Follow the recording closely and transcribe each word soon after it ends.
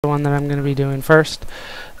the one that I'm going to be doing first.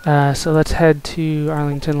 So let's head to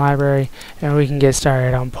Arlington Library and we can get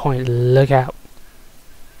started on Point Lookout.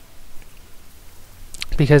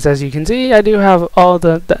 Because as you can see, I do have all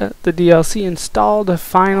the DLC installed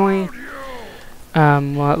finally.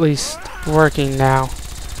 Well, at least working now.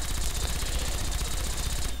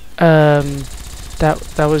 It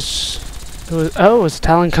was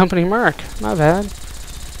Talon Company Merc. My bad.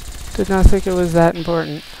 Did not think it was that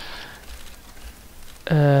important.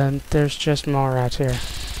 There's just more rats here.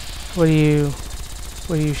 What are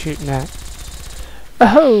you shooting at?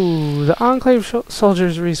 Oh, the Enclave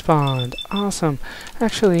soldiers respawned. Awesome.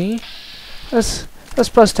 Actually, let's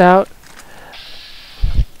bust out.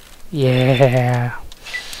 Yeah.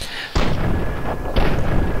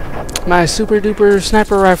 My super duper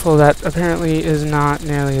sniper rifle that apparently is not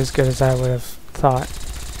nearly as good as I would have thought.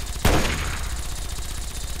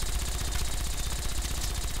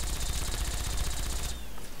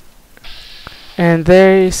 And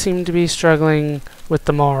they seem to be struggling with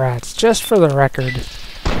the mole rats, just for the record.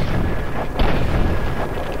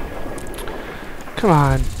 Come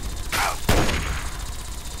on.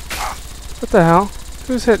 What the hell?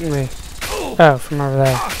 Who's hitting me? Oh, from over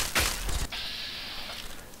there.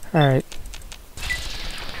 Alright.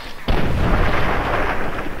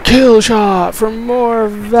 Kill shot for more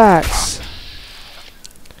vats!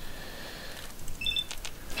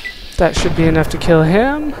 That should be enough to kill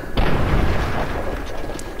him.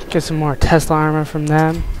 Get some more Tesla armor from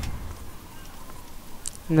them.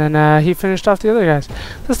 And then he finished off the other guys.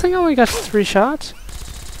 This thing only got 3 shots?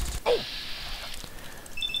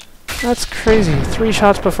 That's crazy. 3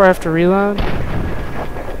 shots before I have to reload?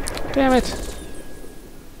 Damn it.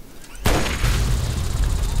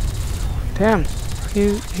 Damn.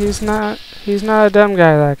 He's not a dumb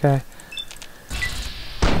guy, that guy.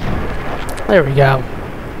 There we go.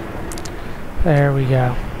 There we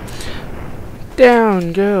go.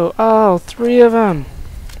 Down go all 3 of them.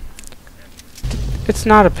 It's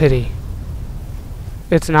not a pity.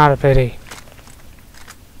 It's not a pity.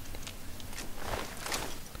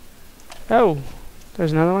 Oh,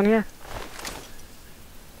 there's another one here.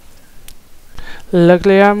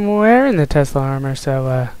 Luckily I'm wearing the Tesla armor,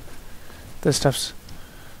 so this stuff's,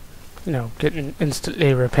 you know, getting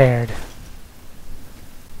instantly repaired.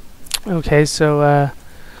 Okay, so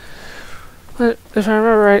if I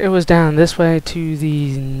remember right, it was down this way to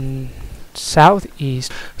the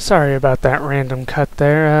southeast. Sorry about that random cut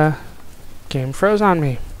there. Game froze on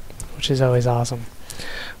me, which is always awesome.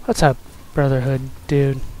 What's up, Brotherhood,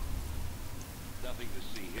 dude? Nothing to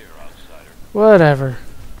see here, outsider. Whatever.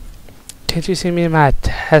 Can't you see me in my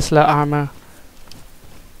Tesla armor?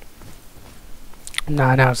 I'm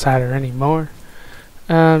not an outsider anymore.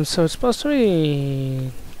 So it's supposed to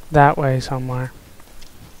be that way somewhere.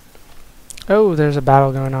 Oh, there's a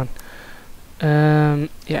battle going on.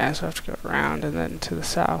 Yeah, so I have to go around and then to the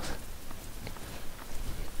south.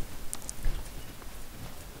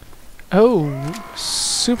 Oh,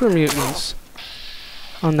 super mutants.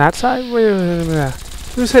 On that side? Wait.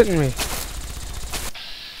 Who's hitting me?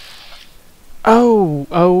 Oh,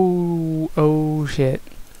 shit.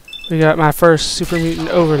 We got my first Super Mutant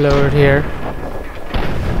Overlord here.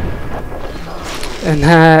 And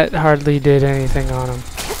that hardly did anything on him.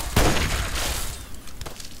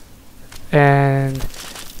 And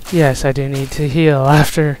yes, I do need to heal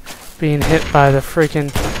after being hit by the freaking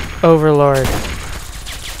Overlord.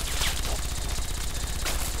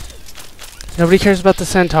 Nobody cares about the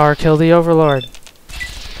Centaur. Kill the Overlord.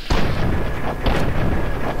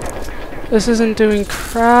 This isn't doing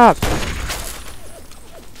crap.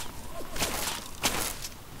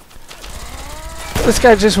 This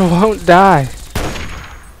guy just won't die.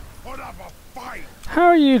 How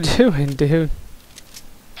are you doing, dude?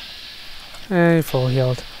 Hey, full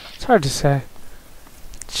healed. It's hard to say.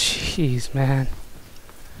 Jeez, man.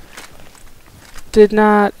 Did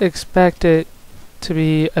not expect it to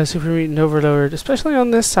be a Super Mutant Overlord, especially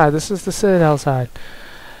on this side. This is the Citadel side.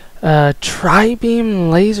 Tri-beam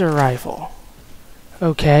laser rifle.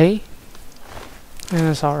 Okay. And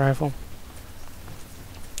assault rifle.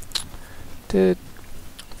 Did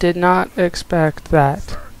not expect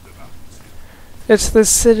that. It's the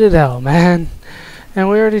Citadel, man. And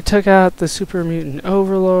we already took out the Super Mutant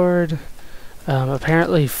Overlord.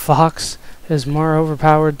 Apparently Fawkes is more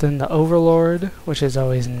overpowered than the Overlord, which is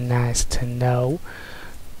always nice to know.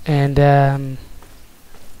 And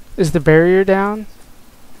is the barrier down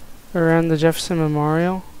around the Jefferson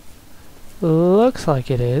Memorial? Looks like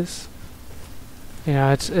it is. You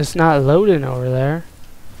know, it's not loading over there.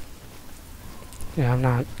 Yeah, I'm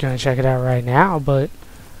not gonna check it out right now, but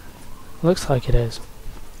looks like it is.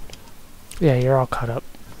 Yeah, you're all caught up.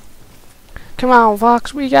 Come on,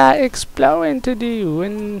 Fawkes, we got exploring to do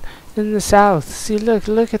in the south. See,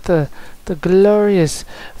 look at the glorious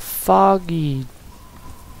foggy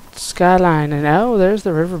skyline, and oh, there's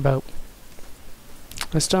the riverboat.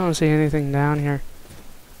 I still don't see anything down here.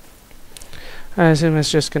 I assume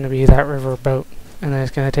it's just going to be that riverboat, and then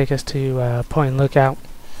it's going to take us to Point Lookout.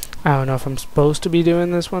 I don't know if I'm supposed to be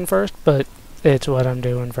doing this one first, but it's what I'm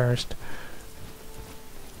doing first.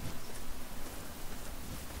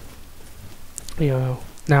 You know,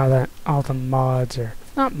 now that all the mods are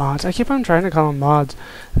not mods, I keep on trying to call them mods.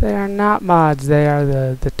 They are not mods. They are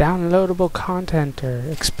the downloadable content or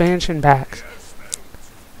expansion packs.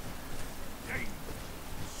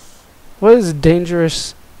 What does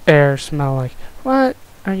dangerous air smell like? What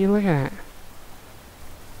are you looking at?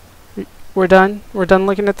 We're done? We're done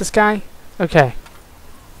looking at the sky? Okay.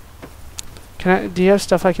 Do you have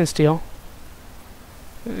stuff I can steal?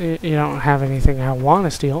 You don't have anything I want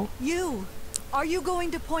to steal. Are you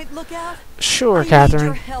going to Point Lookout? Sure, I Catherine. need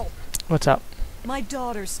your help. What's up? My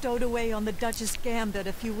daughter stowed away on the Duchess Gambit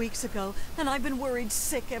a few weeks ago, and I've been worried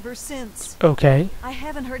sick ever since. Okay. I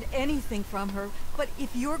haven't heard anything from her, but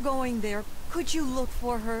if you're going there, could you look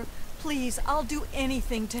for her? Please, I'll do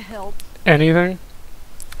anything to help. Anything?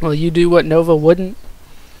 Well, you do what Nova wouldn't?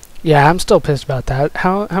 Yeah, I'm still pissed about that.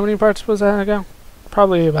 How many parts was that ago?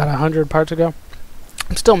 Probably about 100 parts ago.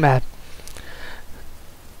 I'm still mad.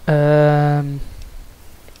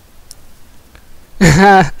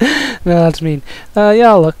 No, that's mean. Yeah,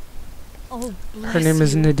 I'll look. Oh, bless Her name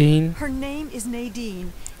is you. Nadine. Her name is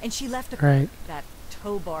Nadine, and she left a... Right. That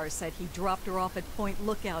Tobar said he dropped her off at Point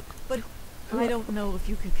Lookout, but I don't know if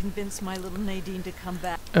you can convince my little Nadine to come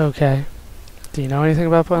back. Okay. Do you know anything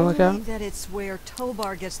about Point Only Lookout? that it's where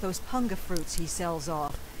Tobar gets those punga fruits he sells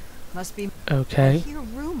off. Must be... I Okay. hear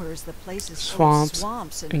rumors the place is full of Swamps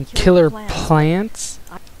swamps and killer plants?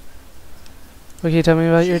 What can you tell me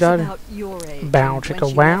about your She's daughter? about your age. Bow and chicka when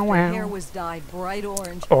she wow left, her wow. hair was dyed bright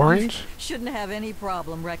orange. Orange? Shouldn't have any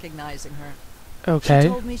problem recognizing her. She Okay.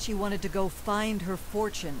 told me she wanted to go find her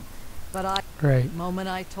fortune, but Right. the moment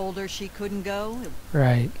I told her she couldn't go,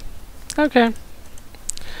 Right. Okay.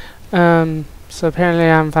 So apparently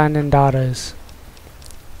I'm finding daughters.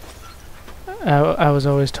 I was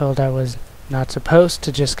always told I was not supposed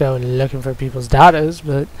to just go looking for people's daughters,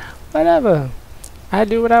 but whatever. I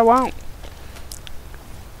do what I want.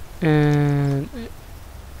 And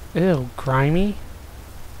ew, grimy.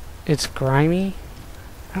 It's grimy.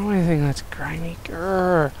 I don't want anything that's grimy.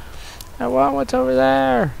 Grr. I want what's over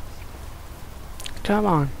there. Come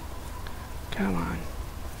on. Come on.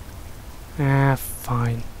 Ah,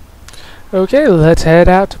 fine. Okay, let's head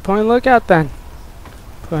out to Point Lookout then.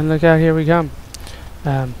 Point Lookout, here we come.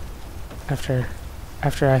 After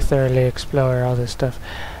I thoroughly explore all this stuff.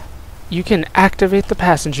 You can activate the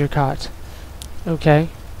passenger cot. Okay.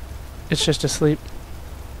 It's just asleep.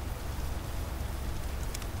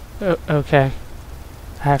 Okay.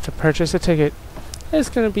 I have to purchase a ticket. It's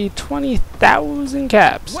gonna be 20,000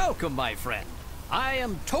 caps. Welcome, my friend. I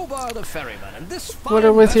am Tobar the ferryman, and this What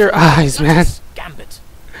are with your eyes, man? Gambit.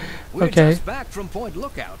 We're Okay. just back from Point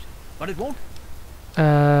Lookout, but it won't.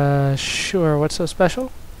 Sure. What's so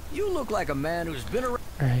special? You look like a man who's been around.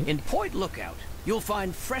 Right. In Point Lookout, you'll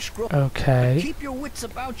find fresh growth. Okay. Keep your wits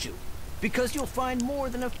about you, because you'll find more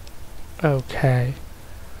than a. Okay.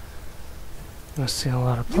 I've seen a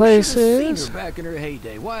lot of You should have seen places. her back in her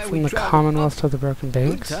heyday. Why From we the traveled Commonwealth to the Broken good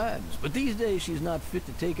Banks. times, but these days she's not fit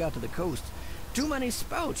to take out to the coast. Too many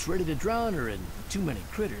spouts ready to drown her, and too many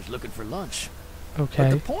critters looking for lunch. But the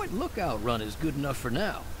Okay. Point Lookout run is good enough for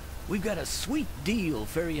now. We've got a sweet deal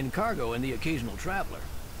ferrying cargo and the occasional traveler.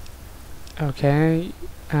 Okay.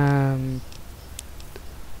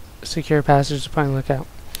 Secure passage to Point Lookout.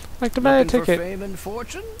 Like to buy a Looking for ticket. fame and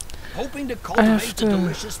fortune? Hoping to have cultivate the to-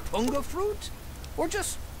 delicious punga fruit? Or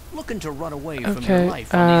just looking to run away from Okay, your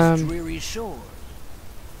life on these dreary shores?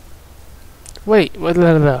 Wait.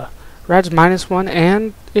 Rad's -1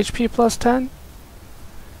 and HP plus 10?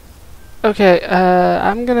 Okay.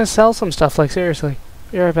 I'm gonna sell some stuff. Like seriously.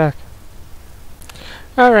 Be right back.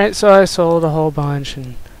 Alright. So I sold a whole bunch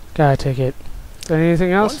and got a ticket. Is there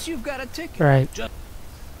anything else? Once you've got a ticket. Right.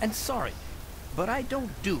 And sorry, but I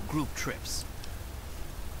don't do group trips.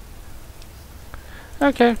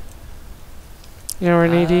 Okay. You know where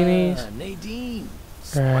Nadine is? Nadine.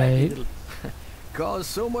 Right. Little caused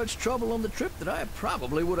so much trouble on the trip that I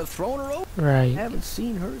probably would have thrown her over. Right. Haven't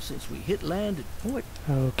seen her since we hit land at Point.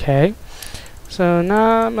 Okay. So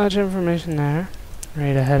not much information there.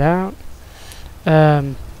 Ready to head out.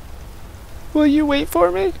 Will you wait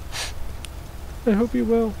for me? I hope you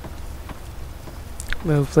will.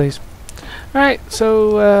 Move, please. Alright,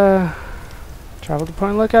 so, Travel to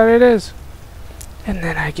Point Lookout it is. And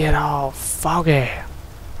then I get all foggy.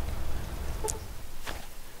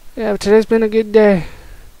 Yeah, but today's been a good day.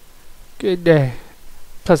 Good day.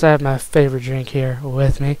 Plus I have my favorite drink here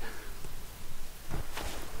with me.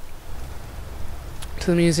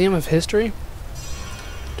 To the Museum of History.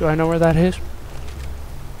 Do I know where that is?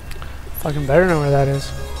 Fucking better know where that is.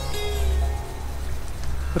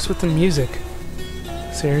 What's with the music?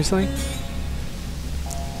 Seriously?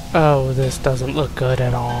 Oh, this doesn't look good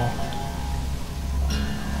at all.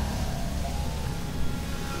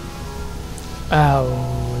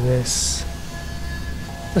 Oh, this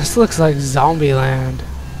looks like Zombieland,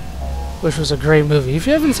 which was a great movie. If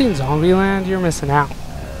you haven't seen Zombieland, you're missing out.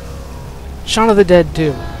 Shaun of the Dead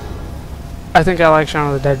 2. I think I like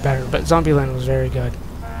Shaun of the Dead better, but Zombieland was very good.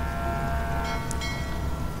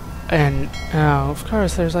 And, oh, of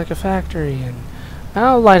course, there's like a factory and,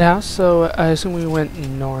 oh, lighthouse, so I assume we went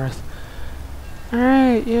north.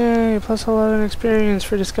 Alright, yay, plus a lot of experience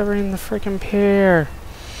for discovering the frickin' pier.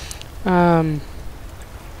 I'm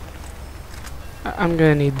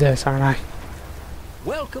gonna need this, aren't I?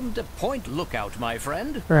 Welcome to Point Lookout, my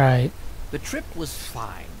friend. Right. The trip was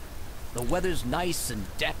fine. The weather's nice and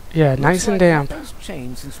damp. Yeah, nice and damp. Nothing's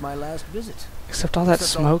changed since my last visit. Except all that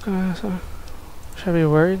smoke. Should I be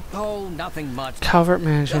worried? Oh, nothing much. Calvert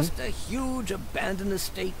Mansion. Just a huge abandoned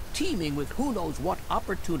estate teeming with who knows what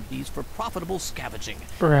opportunities for profitable scavenging.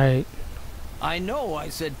 Right. I know I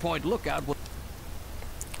said Point Lookout was...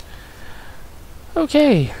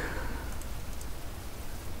 Okay.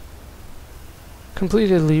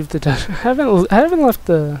 Completed leave the dungeon. I haven't left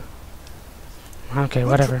the... Okay,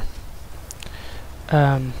 whatever.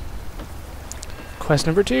 Quest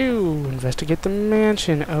number 2. Investigate the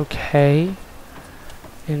mansion. Okay.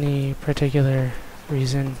 Any particular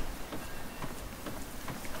reason?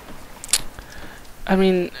 I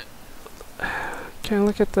mean, can I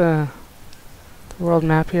look at the world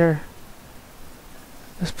map here?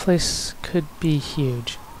 This place could be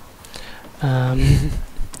huge.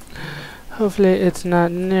 Hopefully it's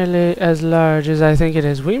not nearly as large as I think it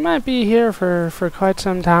is. We might be here for quite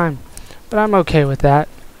some time, but I'm okay with that.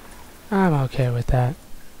 I'm okay with that.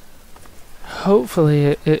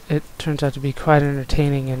 Hopefully it turns out to be quite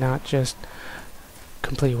entertaining and not just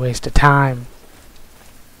complete waste of time.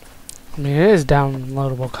 I mean, it is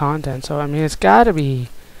downloadable content, so I mean, it's got to be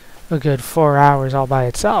a good 4 hours all by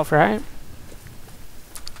itself, right?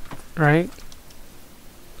 Right?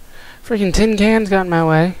 Freaking tin cans got in my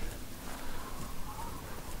way.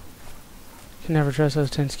 Can never trust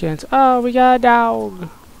those tin cans. Oh, we got a dog.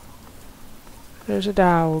 There's a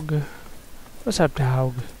dog. What's up,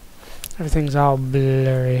 dog? Everything's all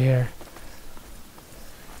blurry here.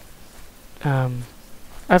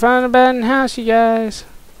 I found a abandoned house, you guys.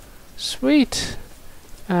 Sweet.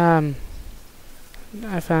 I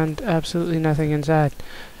found absolutely nothing inside.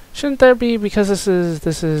 Shouldn't there be, because this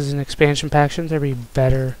is an expansion pack, shouldn't there be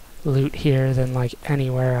better loot here than like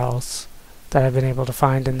anywhere else that I've been able to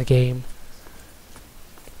find in the game?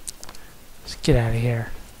 Let's get out of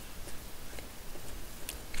here.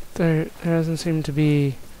 There doesn't seem to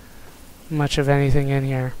be much of anything in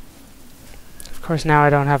here. Of course, now I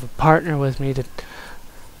don't have a partner with me to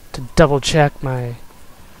double check my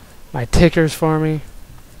tickers for me.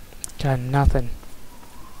 Got nothing.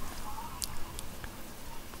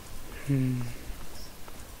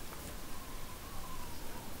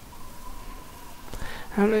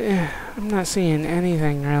 I'm not seeing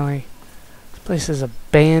anything really. This place is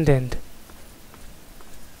abandoned.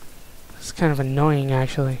 It's kind of annoying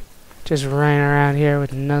actually. Just running around here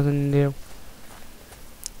with nothing to do.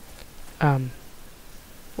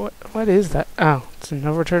 What is that? Oh, it's an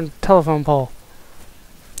overturned telephone pole.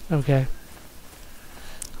 Okay.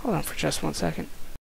 Hold on for just 1 second.